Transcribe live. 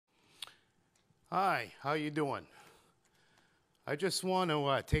Hi, how you doing? I just want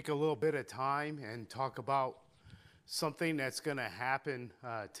to take a little bit of time and talk about something that's going to happen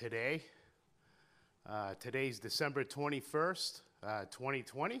today. Today's December 21st,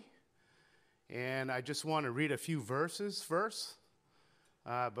 2020, and I just want to read a few verses first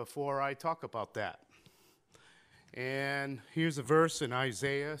before I talk about that. And here's a verse in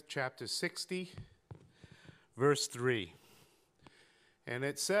Isaiah chapter 60, verse 3. And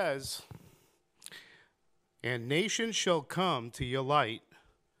it says, "And nations shall come to your light,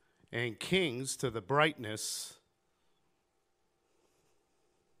 and kings to the brightness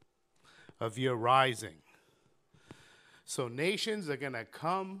of your rising." So nations are going to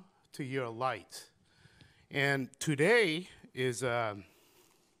come to your light. And today is a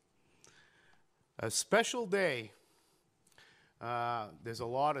special day. There's a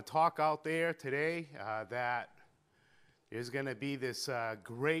lot of talk out there today that there's going to be this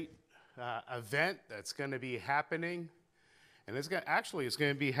great event that's going to be happening, and it's going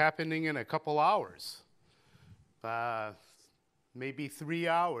to be happening in a couple hours, maybe 3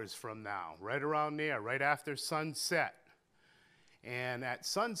 hours from now, right around there, right after sunset. And at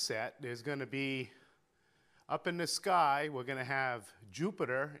sunset, there's going to be up in the sky, we're going to have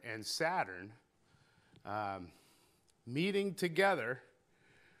Jupiter and Saturn meeting together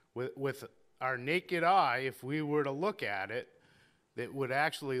with our naked eye. If we were to look at it, that would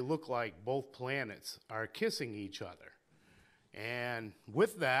actually look like both planets are kissing each other. And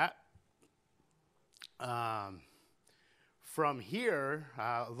with that, from here,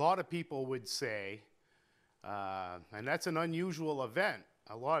 a lot of people would say, and that's an unusual event,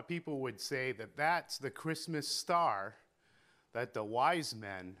 a lot of people would say that that's the Christmas star that the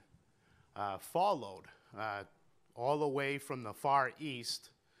Wiseman followed all the way from the Far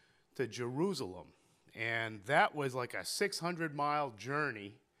East to Jerusalem. And that was like a 600-mile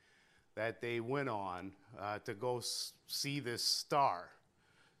journey that they went on to go see this star,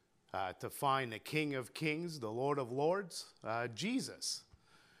 to find the King of Kings, the Lord of Lords, Jesus.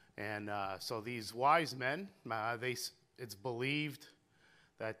 And so these wise men, it's believed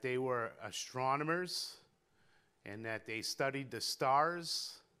that they were astronomers and that they studied the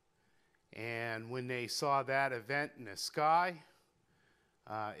stars. And when they saw that event in the sky,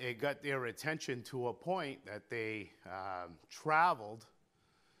 it got their attention to a point that they traveled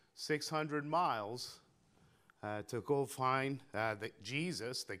 600 miles to go find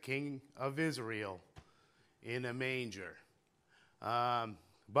Jesus, the King of Israel, in a manger.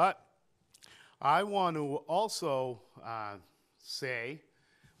 But I want to also say,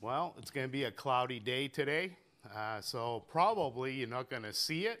 well, it's going to be a cloudy day today, so probably you're not going to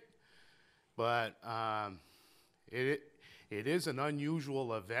see it, but it is an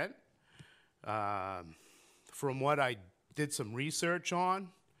unusual event. From what I did some research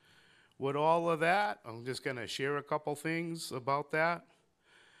on with all of that, I'm just going to share a couple things about that.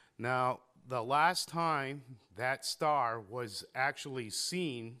 Now, the last time that star was actually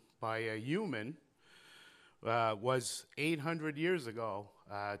seen by a human was 800 years ago,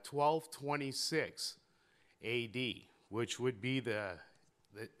 1226 A.D., which would be the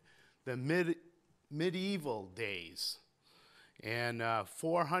medieval days. And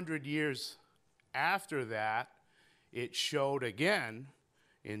 400 years after that, it showed again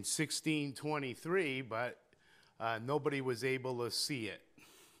in 1623, but nobody was able to see it.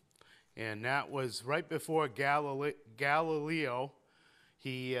 And that was right before Galileo,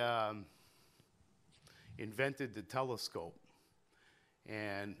 he invented the telescope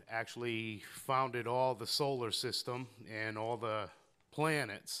and actually founded all the solar system and all the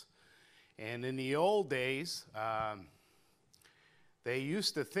planets. And in the old days, they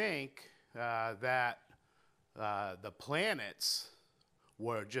used to think that the planets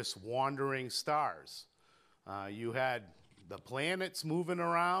were just wandering stars. You had the planets moving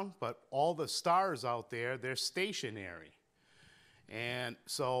around, but all the stars out there, they're stationary. And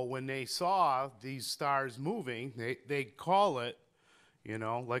so when they saw these stars moving, they call it,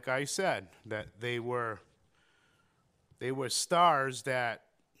 like I said, that they were stars that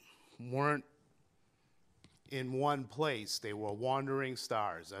weren't in one place. They were wandering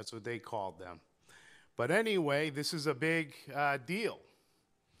stars. That's what they called them. But anyway, this is a big deal.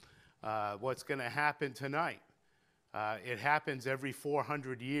 What's going to happen tonight? It happens every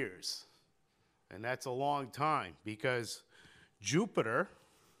 400 years. And that's a long time because Jupiter,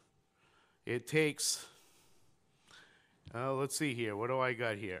 it takes, let's see here. What do I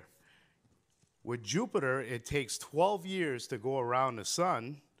got here? With Jupiter, it takes 12 years to go around the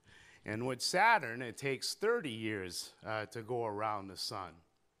sun. And with Saturn, it takes 30 years to go around the sun.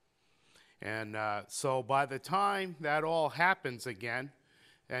 And so by the time that all happens again,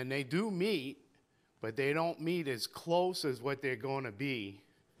 and they do meet, but they don't meet as close as what they're going to be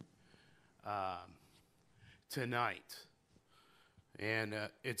tonight. And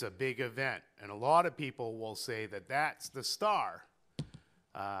it's a big event. And a lot of people will say that that's the star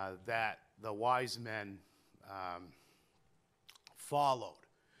that the wise men followed.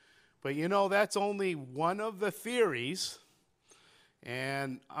 But you know, that's only one of the theories.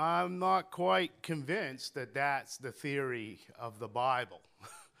 And I'm not quite convinced that that's the theory of the Bible.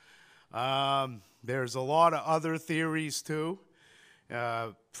 There's a lot of other theories too.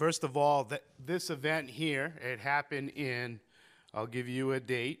 First of all, this event here, it happened in, I'll give you a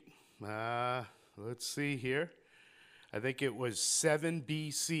date. Let's see here. I think it was 7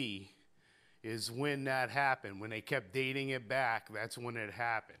 BC is when that happened. When they kept dating it back, that's when it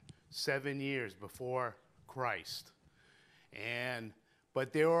happened. 7 years before Christ.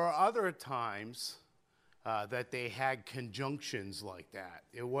 But there were other times that they had conjunctions like that.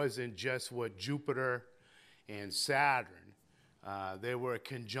 It wasn't just with Jupiter and Saturn. There were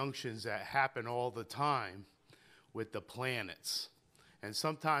conjunctions that happen all the time with the planets. And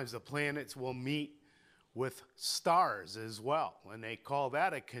sometimes the planets will meet with stars as well, and they call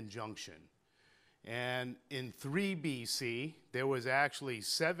that a conjunction. And in 3 BC, there was actually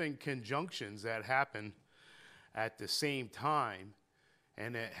 7 conjunctions that happened at the same time,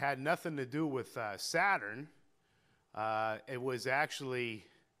 and it had nothing to do with Saturn. It was actually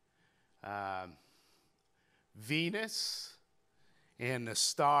Venus and the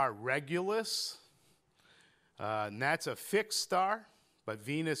star Regulus, and that's a fixed star, but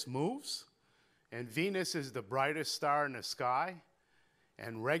Venus moves, and Venus is the brightest star in the sky,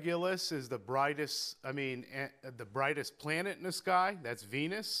 and Regulus is the brightest planet in the sky. That's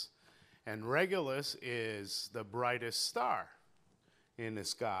Venus, and Regulus is the brightest star in the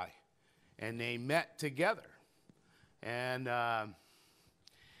sky, and they met together, and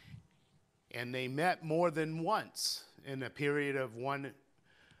they met more than once in a period of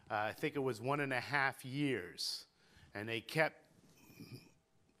I think it was 1.5 years, and they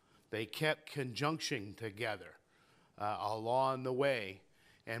kept conjunction together along the way.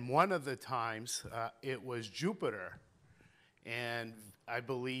 And one of the times it was Jupiter, and I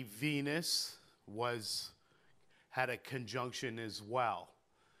believe Venus had a conjunction as well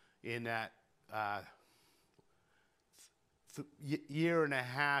in that year and a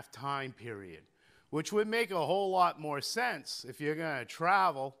half time period, which would make a whole lot more sense if you're going to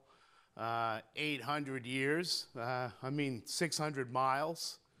travel 800 years, 600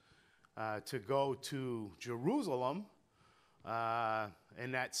 miles to go to Jerusalem,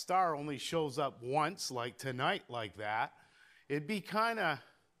 and that star only shows up once, like tonight, like that. It'd be kind of,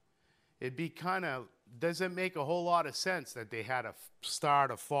 doesn't make a whole lot of sense that they had a star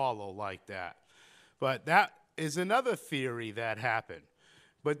to follow like that. But that is another theory that happened.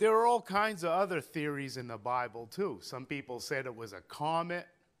 But there are all kinds of other theories in the Bible too. Some people said it was a comet.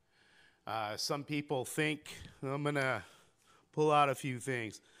 Some people think, I'm going to pull out a few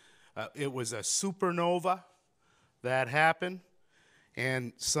things. It was a supernova that happened.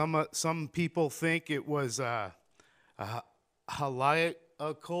 And some people think it was a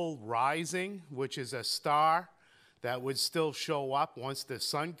heliacal rising, which is a star that would still show up once the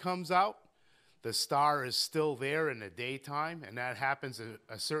sun comes out. The star is still there in the daytime, and that happens at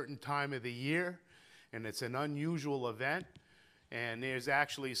a certain time of the year, and it's an unusual event. And there's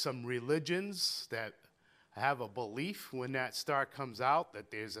actually some religions that have a belief when that star comes out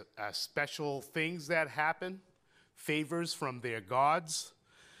that there's a special things that happen, favors from their gods.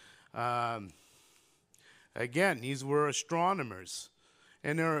 Again, these were astronomers.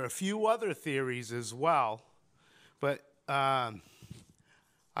 And there are a few other theories as well, but I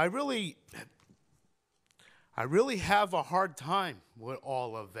really have a hard time with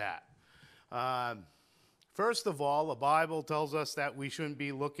all of that. First of all, the Bible tells us that we shouldn't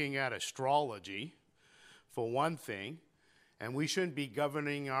be looking at astrology, for one thing, and we shouldn't be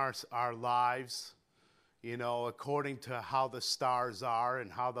governing our lives, according to how the stars are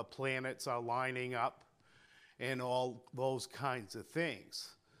and how the planets are lining up and all those kinds of things.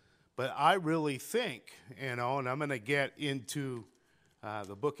 But I really think, and I'm going to get into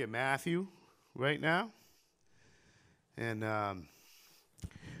the book of Matthew right now. And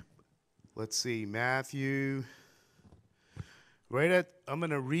let's see, Matthew. I'm going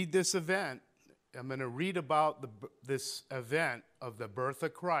to read this event. I'm going to read about this event of the birth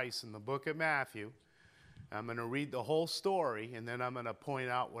of Christ in the book of Matthew. I'm going to read the whole story, and then I'm going to point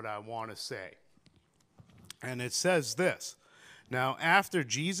out what I want to say. And it says this: Now, after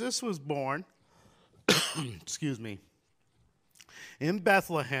Jesus was born, in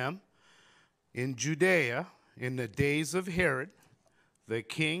Bethlehem, in Judea, in the days of Herod, the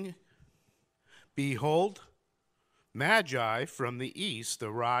king, behold, Magi from the east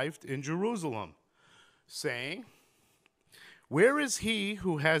arrived in Jerusalem, saying, "Where is he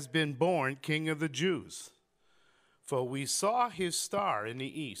who has been born King of the Jews? For we saw his star in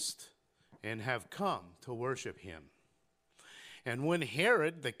the east and have come to worship him." And when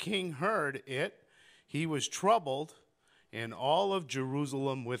Herod the king heard it, he was troubled, and all of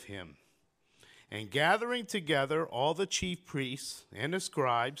Jerusalem with him. And gathering together all the chief priests and the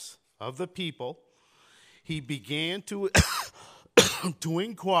scribes of the people, he began to, to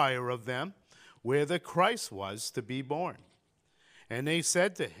inquire of them where the Christ was to be born. And they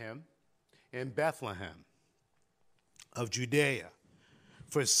said to him, "In Bethlehem of Judea.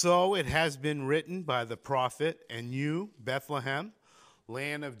 For so it has been written by the prophet, and you, Bethlehem,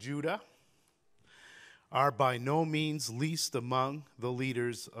 land of Judah, are by no means least among the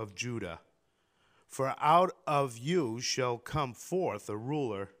leaders of Judah. For out of you shall come forth a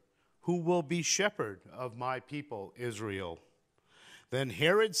ruler who will be shepherd of my people Israel." Then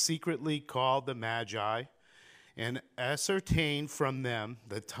Herod secretly called the Magi and ascertained from them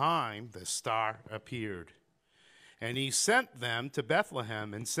the time the star appeared. And he sent them to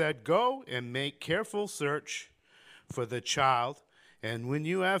Bethlehem and said, "Go and make careful search for the child, and when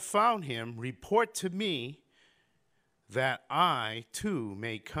you have found him, report to me, that I too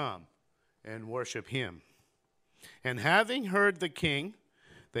may come and worship him." And having heard the king,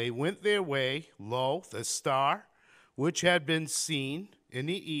 they went their way. Lo, the star, which had been seen in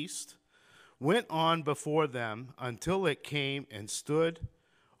the east, went on before them until it came and stood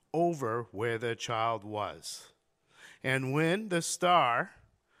over where the child was. And when the star,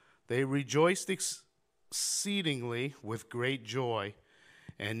 they rejoiced exceedingly with great joy.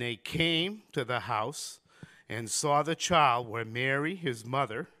 And they came to the house and saw the child where Mary, his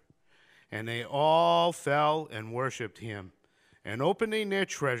mother, and they all fell and worshipped him. And opening their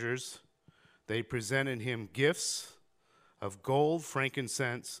treasures, they presented him gifts of gold,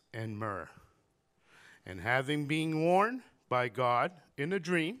 frankincense, and myrrh. And having been warned by God in a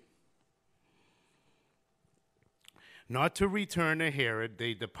dream not to return to Herod,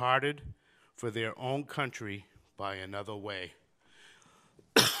 they departed for their own country by another way.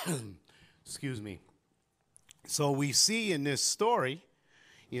 Excuse me. So we see in this story,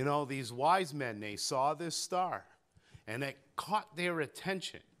 these wise men, they saw this star, and it caught their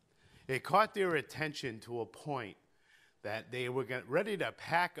attention. It caught their attention to a point that they were ready to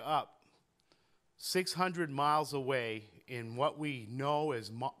pack up 600 miles away in what we know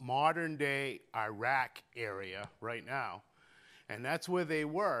as modern-day Iraq area right now. And that's where they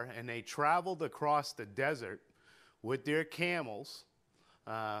were, and they traveled across the desert with their camels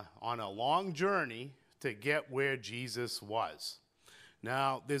on a long journey to get where Jesus was.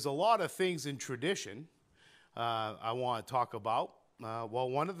 Now, there's a lot of things in tradition I want to talk about. Well,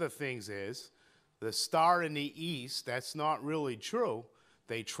 one of the things is the star in the east. That's not really true.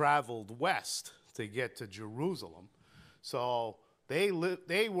 They traveled west to get to Jerusalem. So they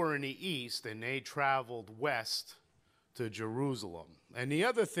were in the east, and they traveled west to Jerusalem. And the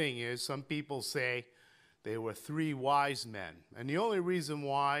other thing is, some people say there were 3 wise men. And the only reason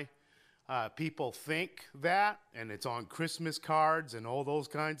why people think that, and it's on Christmas cards and all those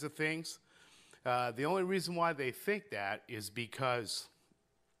kinds of things, the only reason why they think that is because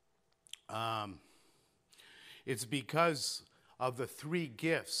it's because of the 3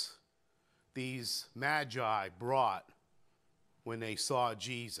 gifts these magi brought when they saw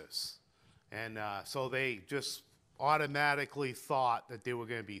Jesus. And so they just automatically thought that there were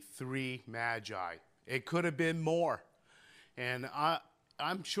going to be 3 magi. It could have been more. And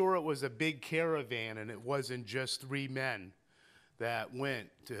I'm sure it was a big caravan, and it wasn't just 3 men that went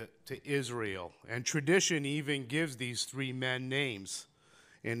to Israel. And tradition even gives these 3 men names.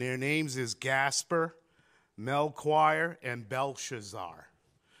 And their names is Gaspar, Melchior, and Belshazzar.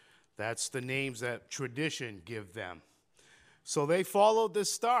 That's the names that tradition give them. So they followed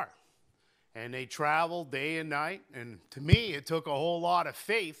this star, and they traveled day and night. And to me, it took a whole lot of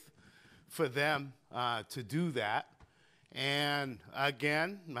faith for them to do that. And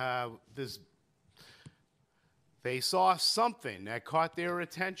again, they saw something that caught their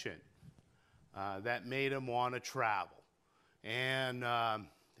attention that made them want to travel. And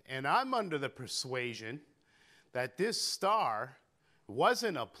I'm under the persuasion that this star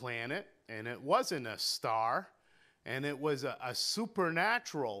wasn't a planet, and it wasn't a star, and it was a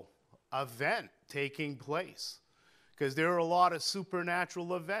supernatural event taking place. Because there are a lot of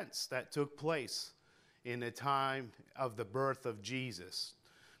supernatural events that took place in the time of the birth of Jesus.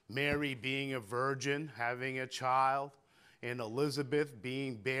 Mary being a virgin, having a child, and Elizabeth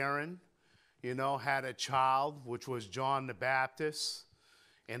being barren, had a child, which was John the Baptist.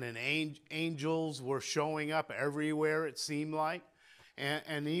 and angels were showing up everywhere, it seemed like.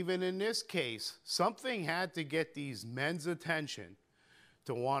 And even in this case, something had to get these men's attention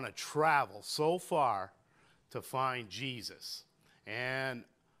to want to travel so far to find Jesus. And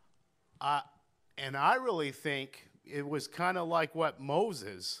I really think it was kind of like what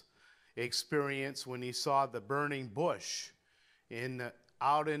Moses experienced when he saw the burning bush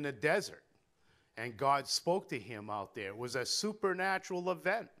out in the desert. And God spoke to him out there. It was a supernatural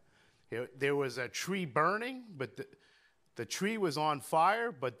event. There was a tree burning, but the tree was on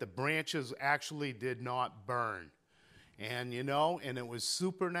fire, but the branches actually did not burn. And, and it was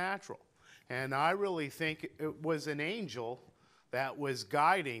supernatural. And I really think it was an angel that was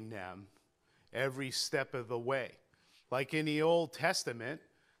guiding them every step of the way. Like in the Old Testament,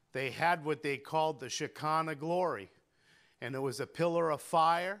 they had what they called the Shekinah glory. And it was a pillar of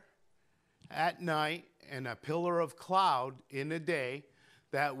fire at night and a pillar of cloud in the day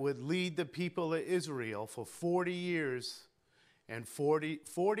that would lead the people of Israel for 40 years and 40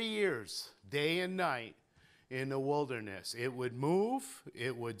 years, day and night, in the wilderness. It would move,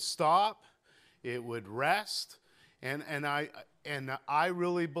 it would stop, it would rest, and I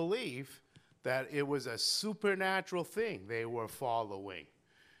really believe that it was a supernatural thing they were following,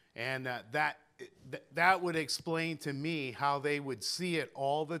 and that would explain to me how they would see it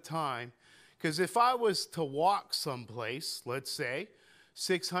all the time. Because if I was to walk someplace, let's say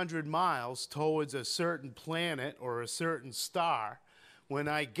 600 miles towards a certain planet or a certain star, when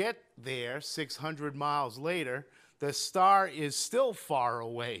I get there 600 miles later, the star is still far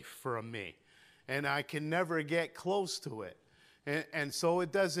away from me, and I can never get close to it. And so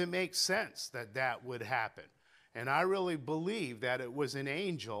it doesn't make sense that that would happen. And I really believe that it was an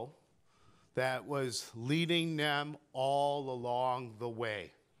angel that was leading them all along the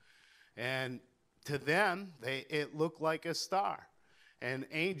way. And to them, it looked like a star. And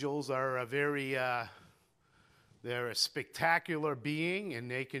angels are a very, they're a spectacular being, and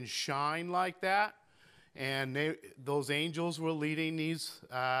they can shine like that. And those angels were leading these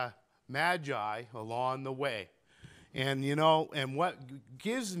magi along the way. And, and what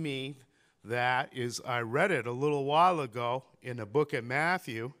gives me that is I read it a little while ago in the book of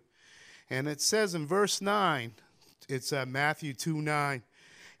Matthew, and it says in verse 9, it's Matthew 2:9,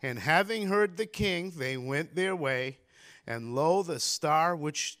 and having heard the king, they went their way, and lo, the star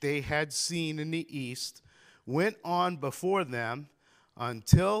which they had seen in the east went on before them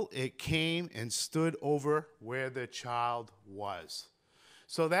until it came and stood over where the child was.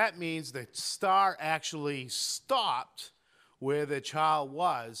 So that means the star actually stopped where the child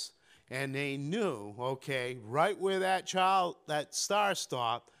was, and they knew, okay, right where that star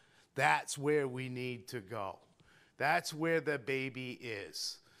stopped, that's where we need to go. That's where the baby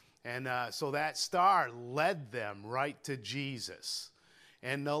is. And so that star led them right to Jesus.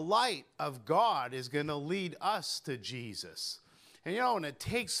 And the light of God is going to lead us to Jesus. And, and it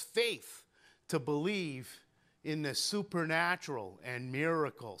takes faith to believe in the supernatural and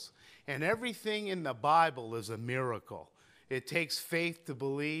miracles. And everything in the Bible is a miracle. It takes faith to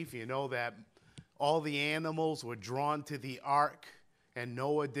believe, that all the animals were drawn to the ark and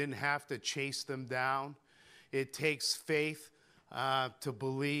Noah didn't have to chase them down. It takes faith to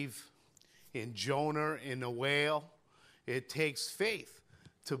believe in Jonah in the whale. It takes faith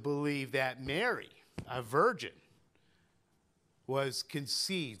to believe that Mary, a virgin, was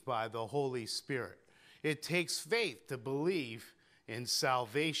conceived by the Holy Spirit. It takes faith to believe in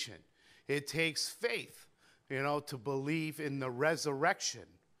salvation. It takes faith, to believe in the resurrection,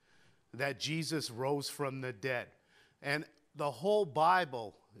 that Jesus rose from the dead. And the whole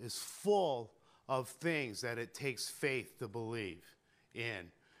Bible is full of things that it takes faith to believe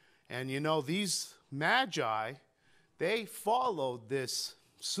in. And these magi, they followed this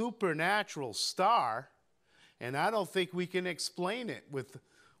supernatural star, and I don't think we can explain it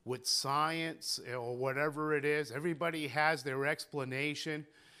with science or whatever it is. Everybody has their explanation,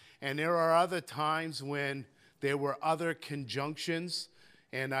 and there are other times when there were other conjunctions,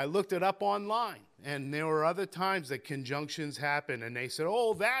 and I looked it up online, and there were other times that conjunctions happened, and they said,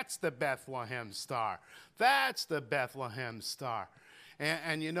 oh, that's the Bethlehem star. That's the Bethlehem star.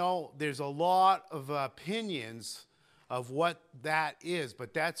 And there's a lot of opinions of what that is,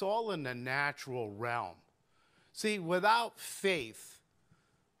 but that's all in the natural realm. See, without faith,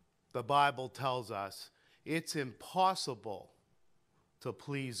 the Bible tells us it's impossible to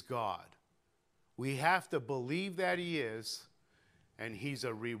please God. We have to believe that He is, and He's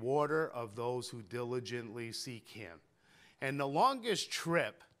a rewarder of those who diligently seek Him. And the longest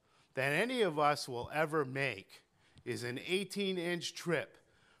trip that any of us will ever make is an 18-inch trip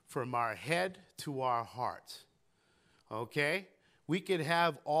from our head to our heart. Okay? We could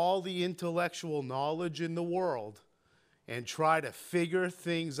have all the intellectual knowledge in the world and try to figure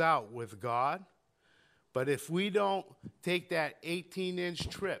things out with God. But if we don't take that 18-inch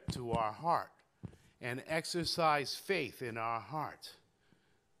trip to our heart and exercise faith in our heart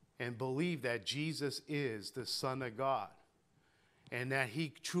and believe that Jesus is the Son of God and that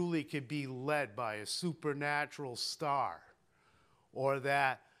he truly could be led by a supernatural star, or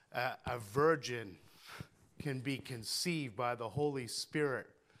that a virgin can be conceived by the Holy Spirit,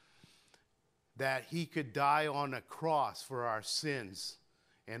 that he could die on a cross for our sins,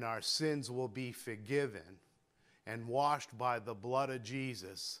 and our sins will be forgiven and washed by the blood of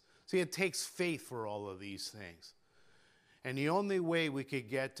Jesus. See, it takes faith for all of these things. And the only way we could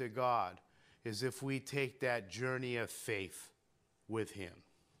get to God is if we take that journey of faith with him.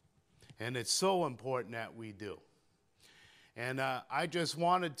 And it's so important that we do. And I just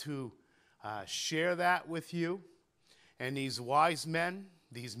wanted to share that with you. And these wise men,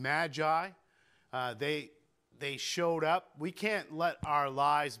 these magi, they showed up. We can't let our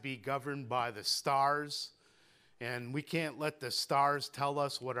lives be governed by the stars, and we can't let the stars tell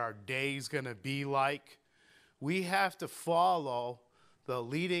us what our day's going to be like. We have to follow the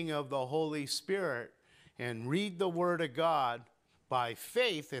leading of the Holy Spirit and read the Word of God by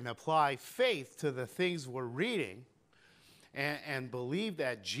faith and apply faith to the things we're reading, and believe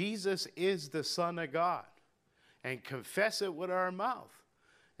that Jesus is the Son of God, and confess it with our mouth,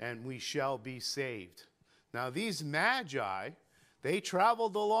 and we shall be saved. Now, these magi, they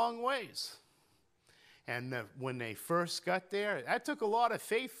traveled a long ways. And when they first got there, that took a lot of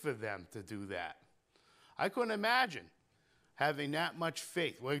faith for them to do that. I couldn't imagine having that much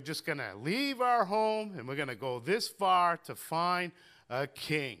faith. We're just going to leave our home, and we're going to go this far to find a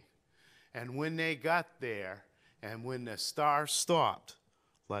king. And when they got there, and when the star stopped,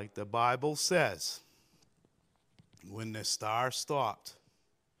 like the Bible says, when the star stopped,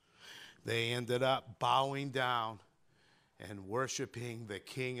 they ended up bowing down and worshiping the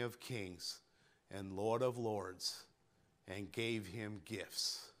King of Kings and Lord of Lords, and gave him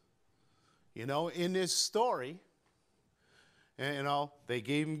gifts. You know, in this story, you know, they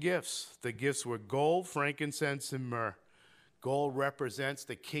gave him gifts. The gifts were gold, frankincense, and myrrh. Gold represents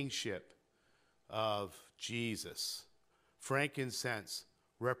the kingship of Jesus. Frankincense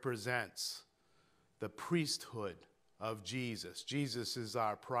represents the priesthood of Jesus. Jesus is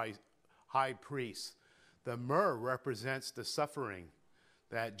our high priest. The myrrh represents the suffering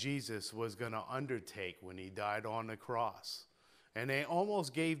that Jesus was going to undertake when he died on the cross. And they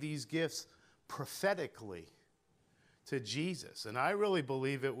almost gave these gifts prophetically to Jesus. And I really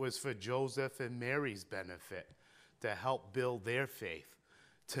believe it was for Joseph and Mary's benefit, to help build their faith,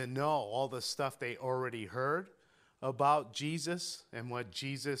 to know all the stuff they already heard about Jesus and what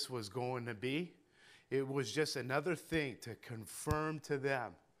Jesus was going to be. It was just another thing to confirm to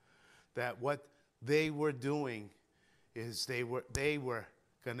them that what they were doing is they were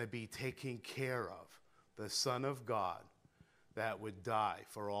going to be taking care of the Son of God that would die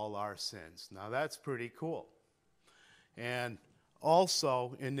for all our sins. Now that's pretty cool. And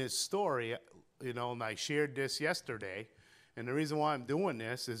also in this story, you know, and I shared this yesterday, and the reason why I'm doing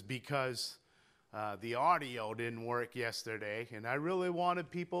this is because the audio didn't work yesterday, and I really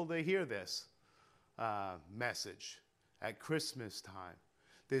wanted people to hear this message at Christmas time.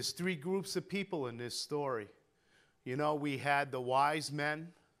 There's three groups of people in this story. You know, we had the wise men,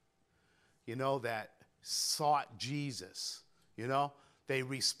 you know, that sought Jesus. You know, they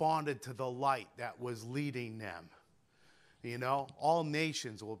responded to the light that was leading them. You know, all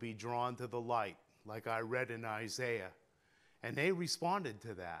nations will be drawn to the light, like I read in Isaiah. And they responded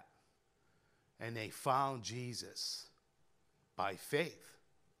to that. And they found Jesus by faith.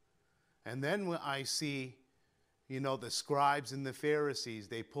 And then when I see, you know, the scribes and the Pharisees,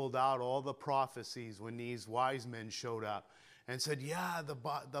 they pulled out all the prophecies when these wise men showed up and said, yeah,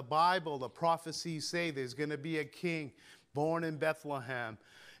 the Bible, the prophecies say there's going to be a king born in Bethlehem.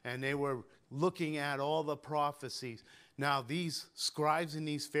 And they were looking at all the prophecies. Now, these scribes and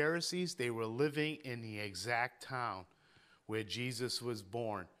these Pharisees, they were living in the exact town where Jesus was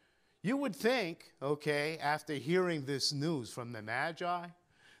born. You would think, okay, after hearing this news from the Magi,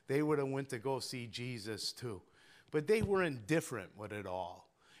 they would have went to go see Jesus too. But they were indifferent with it all.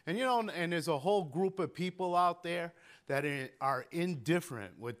 And you know, and there's a whole group of people out there that are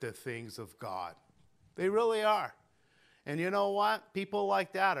indifferent with the things of God. They really are. And you know what? People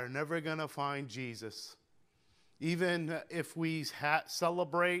like that are never going to find Jesus. Even if we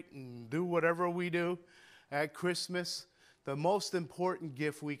celebrate and do whatever we do at Christmas, the most important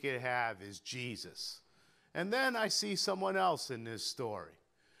gift we could have is Jesus. And then I see someone else in this story.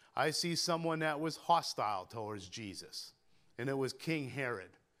 I see someone that was hostile towards Jesus. and it was King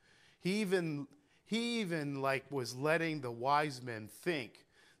Herod. He even like was letting the wise men think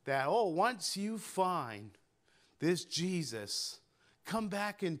that, oh, once you find this Jesus, come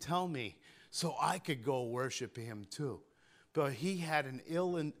back and tell me so I could go worship him too. But he had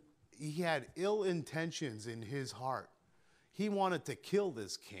ill intentions in his heart. He wanted to kill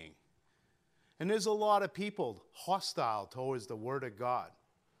this king. And there's a lot of people hostile towards the Word of God.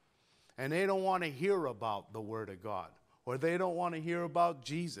 And they don't want to hear about the Word of God. Or they don't want to hear about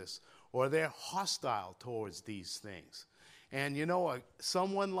Jesus. Or they're hostile towards these things. And you know,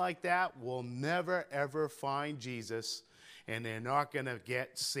 someone like that will never ever find Jesus. And they're not going to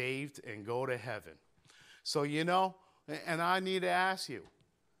get saved and go to heaven. So you know, and I need to ask you,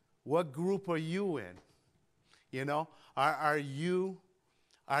 what group are you in? You know, are you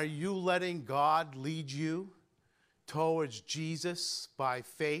letting God lead you towards Jesus by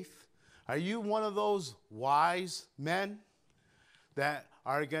faith? Are you one of those wise men that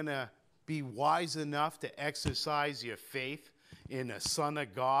are going to be wise enough to exercise your faith in a Son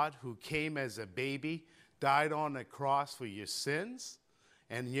of God who came as a baby, died on the cross for your sins,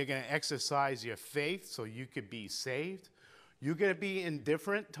 and you're going to exercise your faith so you could be saved? You're going to be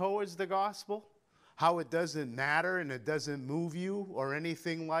indifferent towards the gospel? How it doesn't matter and it doesn't move you or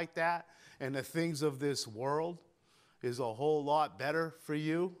anything like that, and the things of this world is a whole lot better for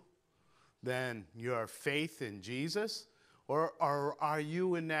you than your faith in Jesus? Or are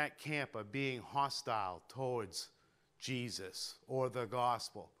you in that camp of being hostile towards Jesus or the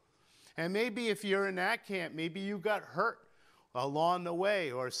gospel? And maybe if you're in that camp, maybe you got hurt along the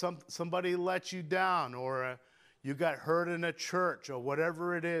way, or somebody let you down, or you got hurt in a church, or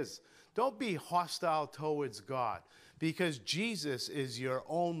whatever it is. Don't be hostile towards God, because Jesus is your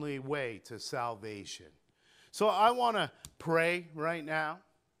only way to salvation. So I want to pray right now,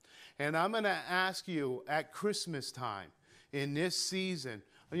 and I'm going to ask you at Christmas time, in this season,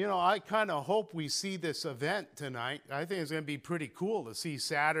 you know, I kind of hope we see this event tonight. I think it's going to be pretty cool to see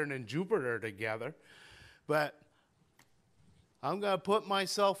Saturn and Jupiter together. But I'm going to put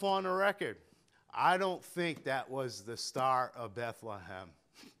myself on the record. I don't think that was the Star of Bethlehem.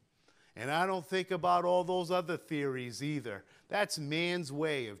 And I don't think about all those other theories either. That's man's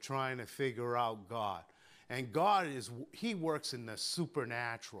way of trying to figure out God. And God he works in the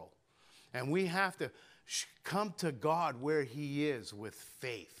supernatural. And we have to come to God where he is with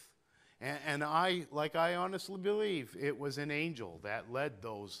faith. And I honestly believe it was an angel that led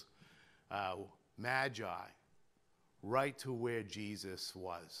those magi right to where Jesus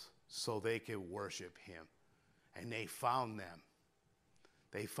was so they could worship him. And they found them.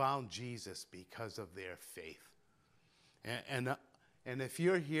 They found Jesus because of their faith. And if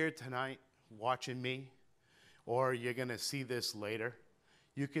you're here tonight watching me, or you're going to see this later,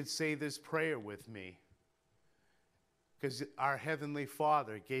 you could say this prayer with me. Because our Heavenly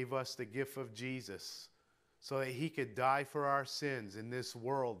Father gave us the gift of Jesus so that he could die for our sins in this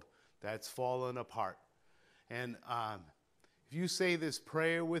world that's fallen apart. And if you say this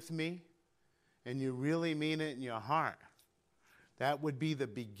prayer with me, and you really mean it in your heart, that would be the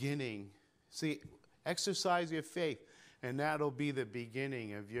beginning. See, exercise your faith, and that'll be the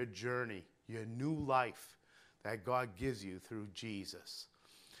beginning of your journey, your new life that God gives you through Jesus.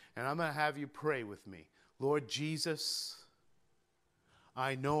 And I'm going to have you pray with me. Lord Jesus,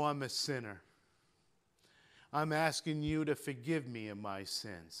 I know I'm a sinner. I'm asking you to forgive me of my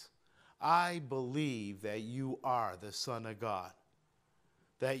sins. I believe that you are the Son of God,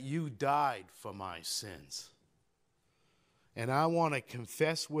 that you died for my sins. And I want to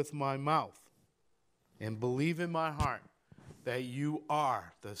confess with my mouth and believe in my heart that you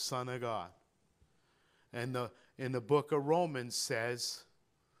are the Son of God. And in the book of Romans says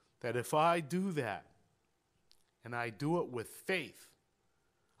that if I do that, and I do it with faith,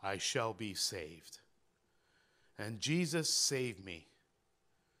 I shall be saved. And Jesus saved me.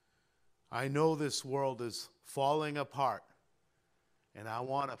 I know this world is falling apart, and I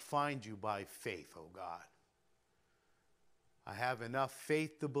want to find you by faith, oh God. I have enough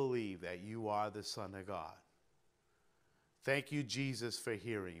faith to believe that you are the Son of God. Thank you, Jesus, for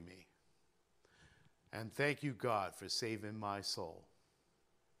hearing me. And thank you, God, for saving my soul.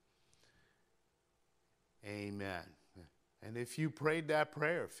 Amen. And if you prayed that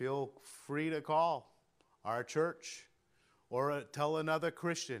prayer, feel free to call our church or tell another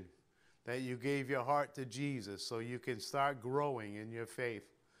Christian that you gave your heart to Jesus so you can start growing in your faith.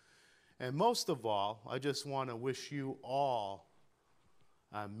 And most of all, I just want to wish you all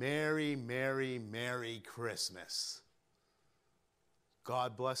a Merry, Merry, Merry Christmas.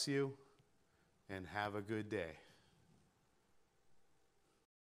 God bless you, and have a good day.